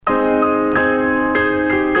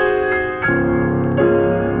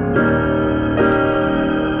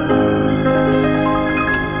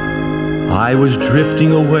I was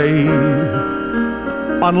drifting away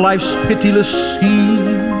on life's pitiless sea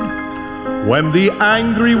when the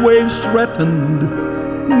angry waves threatened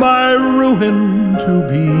my ruin to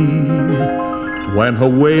be. When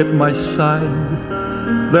away at my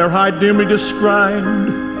side there I dimly descried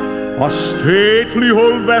a stately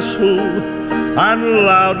old vessel, and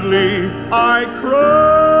loudly I cried,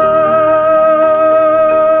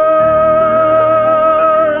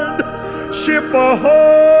 "Ship ahoy!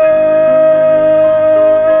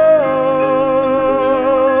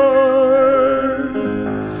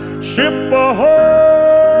 Ship ahoy!"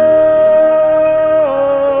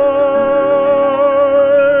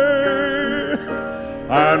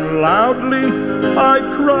 And loudly I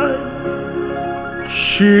cried,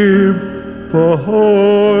 "Ship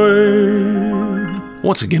ahoy!"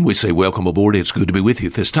 Once again, we say welcome aboard. It's good to be with you.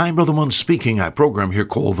 At this time, Brother Munn speaking. Our program here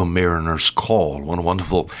called The Mariner's Call. What a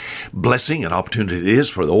wonderful blessing and opportunity it is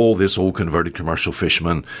for this old converted commercial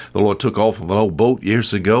fisherman. The Lord took off from an old boat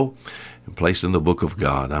years ago and placed in the book of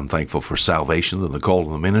God. I'm thankful for salvation and the call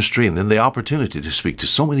of the ministry, and then the opportunity to speak to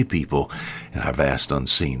so many people in our vast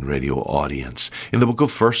unseen radio audience. In the book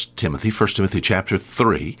of 1 Timothy chapter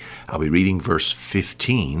 3, I'll be reading verse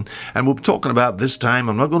 15, and we'll be talking about this time.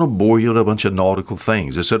 I'm not going to bore you with a bunch of nautical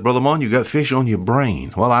things. I said, Brother Mon, you got fish on your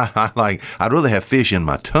brain. Well, I'd rather have fish in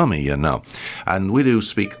my tummy, you know. And we do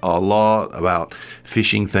speak a lot about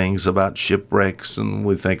fishing things, about shipwrecks, and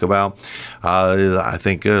we think about, I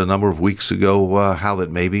think a number of weeks ago, how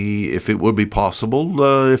that maybe if it would be possible,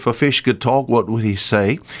 if a fish could talk, what would he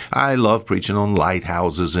say? I love preaching on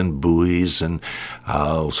lighthouses and buoys and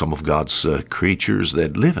some of God's creatures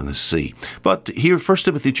that live in the sea. But here, 1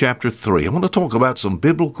 Timothy chapter 3, I want to talk about some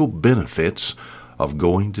biblical benefits of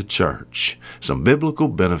going to church. Some biblical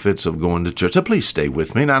benefits of going to church. So please stay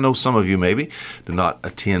with me. And I know some of you maybe do not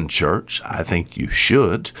attend church. I think you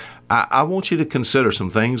should. I want you to consider some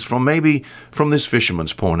things from this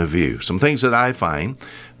fisherman's point of view. Some things that I find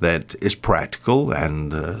that is practical,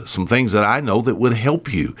 and some things that I know that would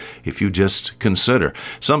help you if you just consider.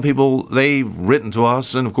 Some people, they've written to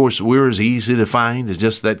us, and of course we're as easy to find as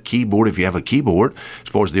just that keyboard. If you have a keyboard, as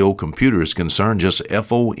far as the old computer is concerned, just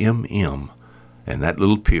FOMM. And that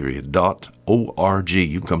little period, .org.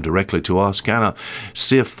 You can come directly to us, kind of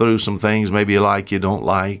sift through some things maybe you like, you don't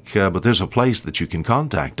like, but there's a place that you can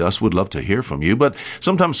contact us. We'd love to hear from you. But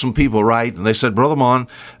sometimes some people write and they said, Brother Mon,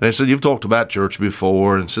 they said, you've talked about church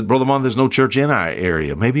before, and said, Brother Mon, there's no church in our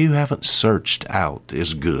area. Maybe you haven't searched out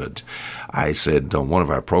as good. I said on one of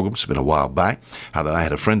our programs, it's been a while back, how that I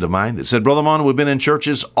had a friend of mine that said, Brother Mon, we've been in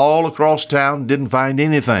churches all across town, didn't find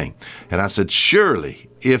anything. And I said, surely,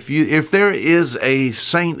 if there is a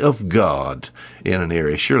saint of God in an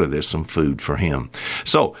area, surely there's some food for him.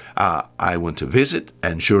 So I went to visit,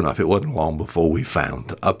 and sure enough, it wasn't long before we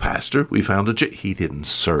found a pastor. We found a church. He didn't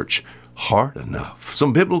search hard enough.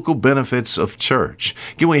 Some biblical benefits of church.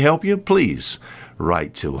 Can we help you? Please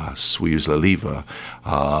write to us. We usually leave a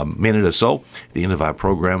minute or so at the end of our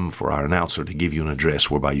program for our announcer to give you an address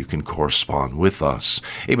whereby you can correspond with us.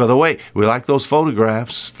 Hey, by the way, we like those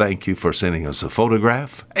photographs. Thank you for sending us a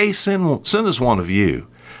photograph. Hey, send us one of you.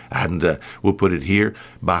 And we'll put it here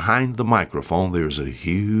behind the microphone. There's a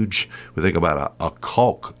huge, we think about a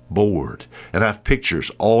caulk board. And I have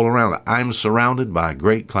pictures all around it. I'm surrounded by a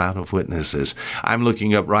great cloud of witnesses. I'm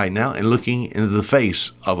looking up right now and looking into the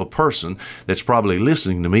face of a person that's probably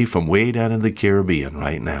listening to me from way down in the Caribbean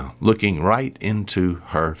right now, looking right into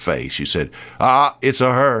her face. She said, it's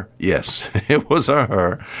a her. Yes, it was a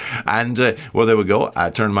her. And, well, there we go. I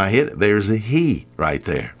turned my head. There's a he right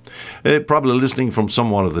there. Probably listening from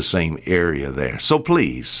somewhat of the same area there. So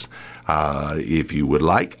please, if you would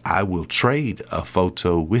like, I will trade a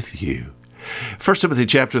photo with you. 1 Timothy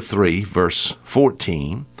chapter 3, verse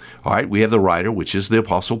 14. All right, we have the writer, which is the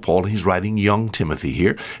Apostle Paul. He's writing young Timothy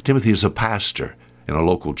here. Timothy is a pastor in a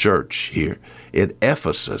local church here at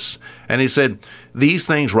Ephesus. And he said, these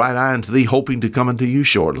things write I unto thee, hoping to come unto you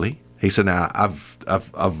shortly. He said, now, I've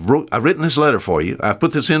written this letter for you. I've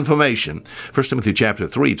put this information. 1 Timothy chapter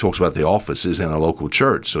 3 talks about the offices in a local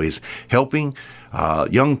church. So he's helping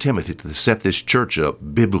young Timothy to set this church up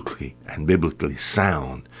biblically and biblically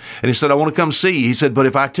sound. And he said, I want to come see you. He said, but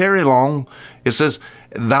if I tarry long, it says,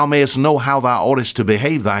 thou mayest know how thou oughtest to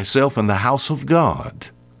behave thyself in the house of God.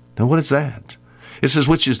 Now, what is that? It says,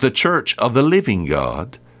 which is the church of the living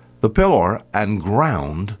God, the pillar and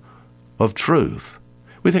ground of truth.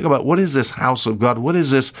 We think about, what is this house of God? What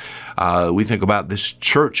is this? We think about this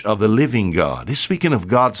church of the living God. He's speaking of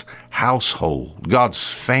God's household, God's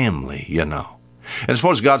family, you know. And as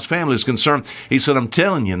far as God's family is concerned, he said, I'm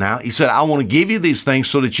telling you now, he said, I want to give you these things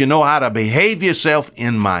so that you know how to behave yourself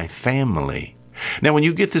in my family. Now, when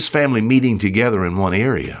you get this family meeting together in one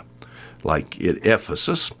area, like at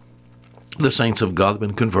Ephesus, the saints of God have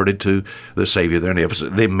been converted to the Savior there in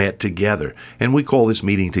Ephesus. They met together. And we call this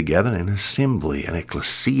meeting together an assembly, an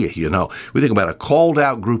ecclesia, you know. We think about a called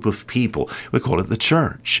out group of people. We call it the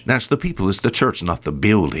church. That's the people. It's the church, not the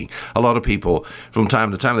building. A lot of people, from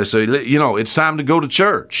time to time, they say, you know, it's time to go to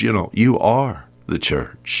church. You know, you are the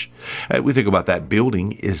church. We think about that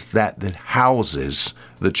building is that houses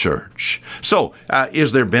the church. So,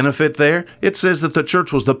 is there benefit there? It says that the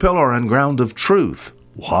church was the pillar and ground of truth.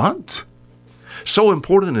 What? So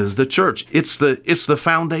important is the church. It's the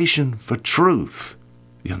foundation for truth,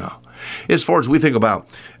 you know. As far as we think about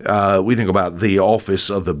the office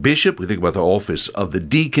of the bishop, we think about the office of the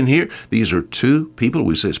deacon here. These are two people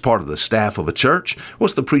we say is part of the staff of a church.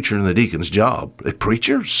 What's the preacher and the deacon's job? They're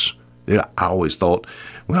preachers. I always thought,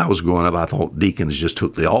 when I was growing up, I thought deacons just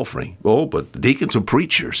took the offering. Oh, but the deacons are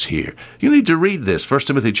preachers here. You need to read this, 1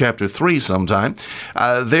 Timothy chapter 3 sometime.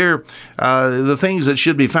 The things that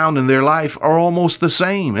should be found in their life are almost the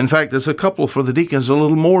same. In fact, there's a couple for the deacons a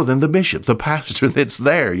little more than the bishop, the pastor that's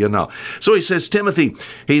there, you know. So he says, Timothy,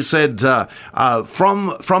 he said,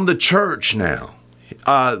 from the church now,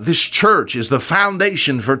 this church is the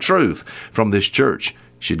foundation for truth. From this church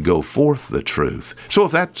should go forth the truth. So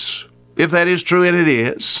if that is true, and it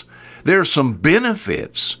is, there are some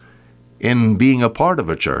benefits in being a part of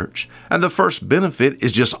a church. And the first benefit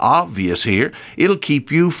is just obvious here. It'll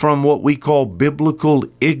keep you from what we call biblical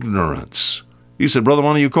ignorance. You said, Brother,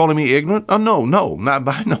 one of you calling me ignorant? Oh, no, not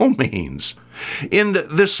by no means. And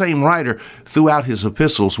this same writer, throughout his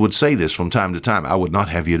epistles, would say this from time to time. I would not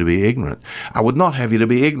have you to be ignorant. I would not have you to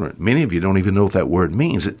be ignorant. Many of you don't even know what that word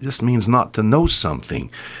means. It just means not to know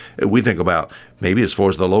something. We think about, maybe as far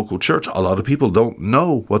as the local church, a lot of people don't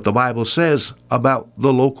know what the Bible says about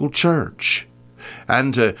the local church.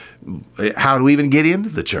 And how to even get into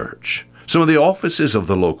the church. Some of the offices of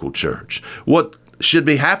the local church. What should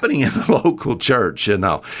be happening in the local church, you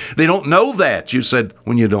know. They don't know that. You said,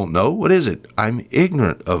 when you don't know, what is it? I'm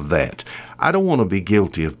ignorant of that. I don't want to be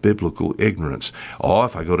guilty of biblical ignorance. Oh,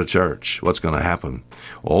 if I go to church, what's going to happen?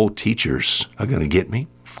 Oh, teachers are going to get me.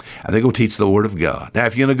 And they're going to teach the Word of God. Now,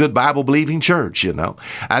 if you're in a good Bible-believing church, you know,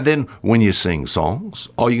 and then when you sing songs,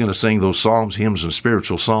 are you going to sing those psalms, hymns, and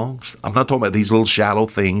spiritual songs? I'm not talking about these little shallow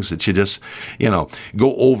things that you just, you know,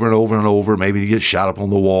 go over and over and over. Maybe you get shot up on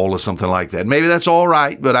the wall or something like that. Maybe that's all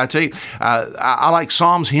right, but I tell you, I like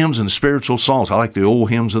psalms, hymns, and spiritual songs. I like the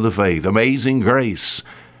old hymns of the faith. Amazing grace,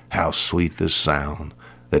 how sweet the sound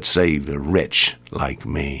that saved a wretch like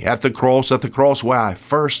me. At the cross where I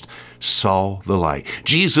first saw the light.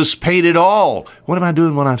 Jesus paid it all. What am I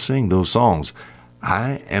doing when I sing those songs?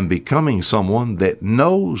 I am becoming someone that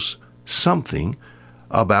knows something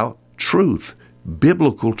about truth,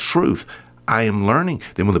 biblical truth. I am learning.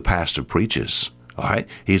 Then when the pastor preaches, all right,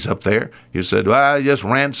 he's up there. You said, well, he just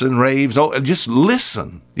rants and raves. No, just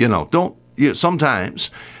listen. You know, don't, sometimes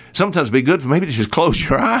be good for maybe to just close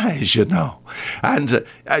your eyes, you know, and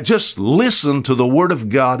just listen to the Word of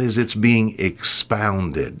God as it's being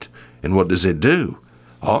expounded. And what does it do?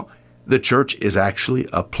 Oh, the church is actually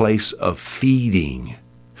a place of feeding.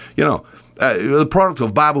 You know, the product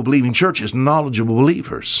of Bible-believing church is knowledgeable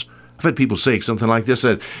believers. I've had people say something like this,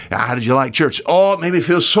 that, how did you like church? Oh, it made me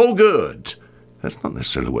feel so good. That's not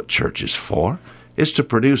necessarily what church is for. It's to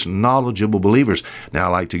produce knowledgeable believers. Now, I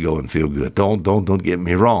like to go and feel good. Don't get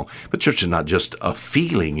me wrong. But church is not just a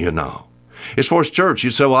feeling, you know. As far as church, you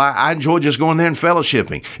say, well, I enjoy just going there and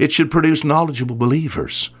fellowshipping. It should produce knowledgeable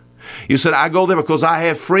believers. You said, I go there because I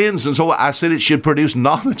have friends, and so I said it should produce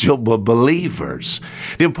knowledgeable believers.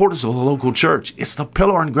 The importance of the local church, it's the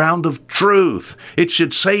pillar and ground of truth. It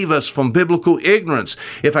should save us from biblical ignorance.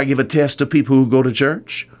 If I give a test to people who go to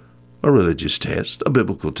church, a religious test, a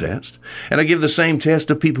biblical test, and I give the same test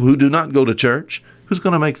to people who do not go to church, who's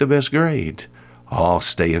going to make the best grade? Oh,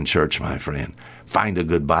 stay in church, my friend. Find a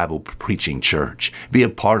good Bible-preaching church. Be a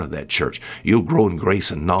part of that church. You'll grow in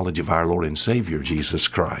grace and knowledge of our Lord and Savior, Jesus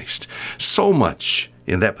Christ. So much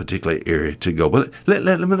in that particular area to go. But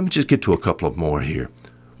let me just get to a couple of more here.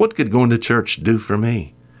 What could going to church do for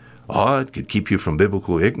me? Oh, it could keep you from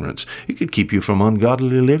biblical ignorance. It could keep you from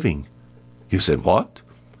ungodly living. You said, what?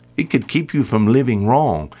 It could keep you from living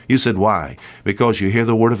wrong. You said, why? Because you hear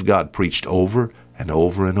the Word of God preached over and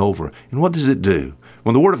over and over. And what does it do?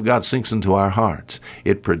 When the Word of God sinks into our hearts,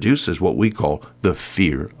 it produces what we call the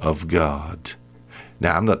fear of God.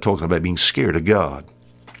 Now, I'm not talking about being scared of God.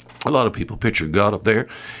 A lot of people picture God up there,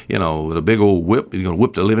 with a big old whip. He's going to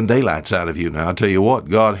whip the living daylights out of you. Now, I'll tell you what,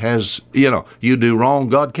 God has, you do wrong,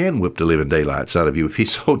 God can whip the living daylights out of you if he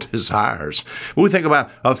so desires. When we think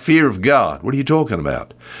about a fear of God, what are you talking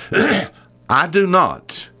about? I do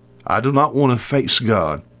not want to face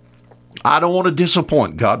God. I don't want to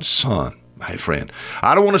disappoint God's Son, my friend.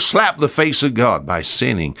 I don't want to slap the face of God by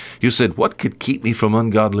sinning. You said, what could keep me from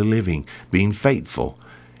ungodly living? Being faithful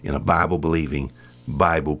in a Bible-believing,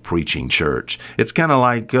 Bible-preaching church. It's kind of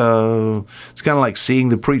like seeing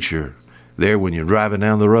the preacher there when you're driving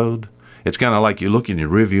down the road. It's kind of like you look in your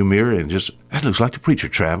rearview mirror and just, that looks like the preacher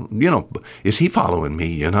traveling. Is he following me,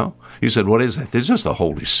 You said, what is that? There's just the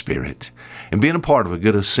Holy Spirit. And being a part of a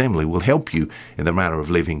good assembly will help you in the matter of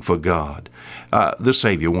living for God. The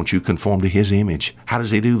Savior wants you conformed to his image. How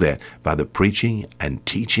does he do that? By the preaching and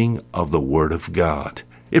teaching of the Word of God.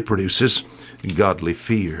 It produces godly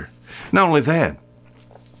fear. Not only that,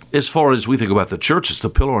 as far as we think about the church, it's the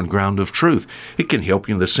pillar and ground of truth. It can help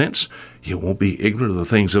you in the sense you won't be ignorant of the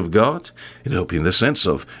things of God. It'll help you in the sense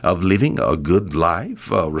of living a good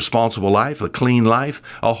life, a responsible life, a clean life,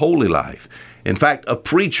 a holy life. In fact, a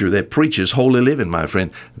preacher that preaches holy living, my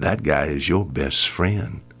friend, that guy is your best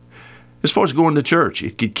friend. As far as going to church,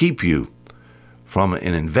 it could keep you from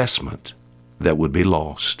an investment that would be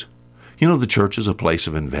lost. The church is a place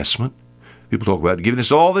of investment. People talk about giving.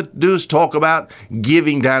 It's all they do is talk about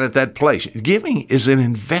giving down at that place. Giving is an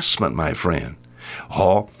investment, my friend.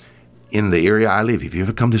 In the area I live, if you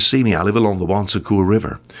ever come to see me, I live along the Wansakua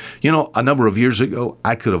River. A number of years ago,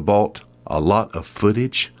 I could have bought a lot of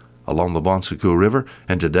footage along the Wansakua River,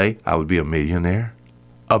 and today I would be a millionaire.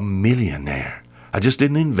 A millionaire. I just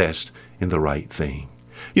didn't invest in the right thing.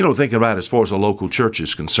 Thinking about it as far as a local church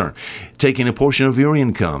is concerned, taking a portion of your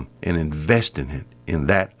income and investing it in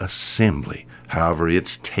that assembly, however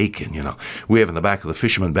it's taken. We have in the back of the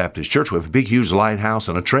Fisherman Baptist Church, we have a big, huge lighthouse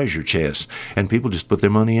and a treasure chest, and people just put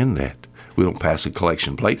their money in that. We don't pass a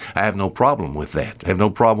collection plate. I have no problem with that. I have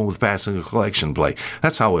no problem with passing a collection plate.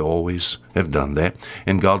 That's how we always have done that,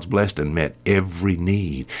 and God's blessed and met every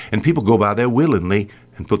need. And people go by there willingly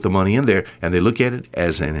and put the money in there, and they look at it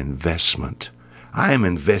as an investment. I am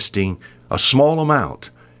investing a small amount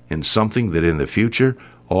in something that in the future,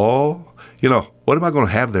 what am I going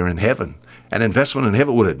to have there in heaven? An investment in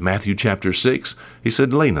heaven. What at Matthew chapter 6? He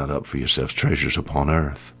said, lay not up for yourselves treasures upon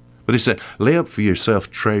earth. But he said, lay up for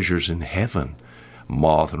yourself treasures in heaven.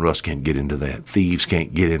 Moth and rust can't get into that. Thieves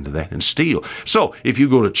can't get into that and steal. So if you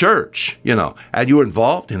go to church, and you're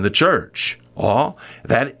involved in the church,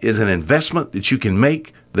 that is an investment that you can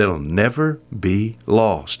make that'll never be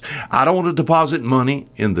lost. I don't want to deposit money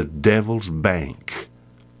in the devil's bank.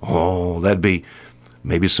 That'd be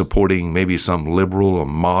maybe supporting maybe some liberal or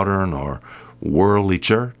modern or worldly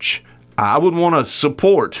church. I wouldn't want to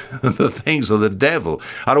support the things of the devil.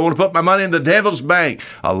 I don't want to put my money in the devil's bank.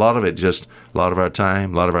 A lot of our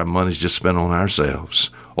time, a lot of our money is just spent on ourselves.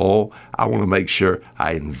 I want to make sure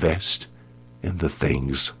I invest in the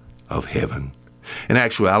things of heaven. In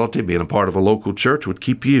actuality, being a part of a local church would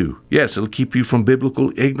keep you. Yes, it'll keep you from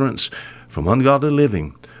biblical ignorance, from ungodly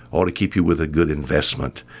living, or to keep you with a good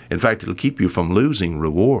investment. In fact, it'll keep you from losing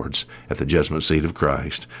rewards at the judgment seat of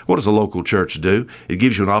Christ. What does a local church do? It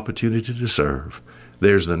gives you an opportunity to serve.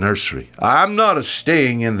 There's the nursery. I'm not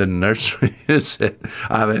staying in the nursery.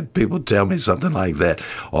 I've had people tell me something like that.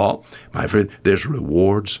 My friend, there's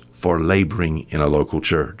rewards for laboring in a local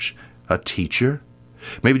church. A teacher,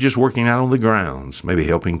 maybe just working out on the grounds, maybe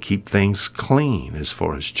helping keep things clean as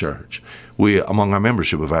far as church. Among our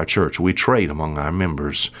membership of our church, we trade among our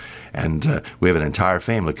members, and we have an entire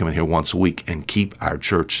family come in here once a week and keep our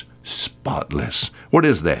church spotless. What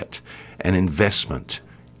is that? An investment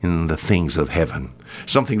in the things of heaven,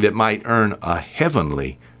 something that might earn a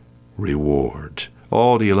heavenly reward.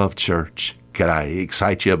 Do you love church? Could I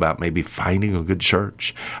excite you about maybe finding a good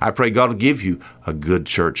church? I pray God will give you a good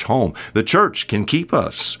church home. The church can keep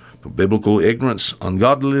us from biblical ignorance,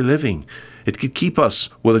 ungodly living. It could keep us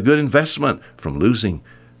with a good investment from losing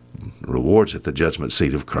rewards at the judgment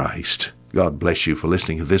seat of Christ. God bless you for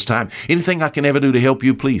listening at this time. Anything I can ever do to help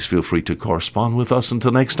you, please feel free to correspond with us.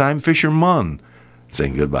 Until next time, Fisher Munn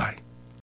saying goodbye.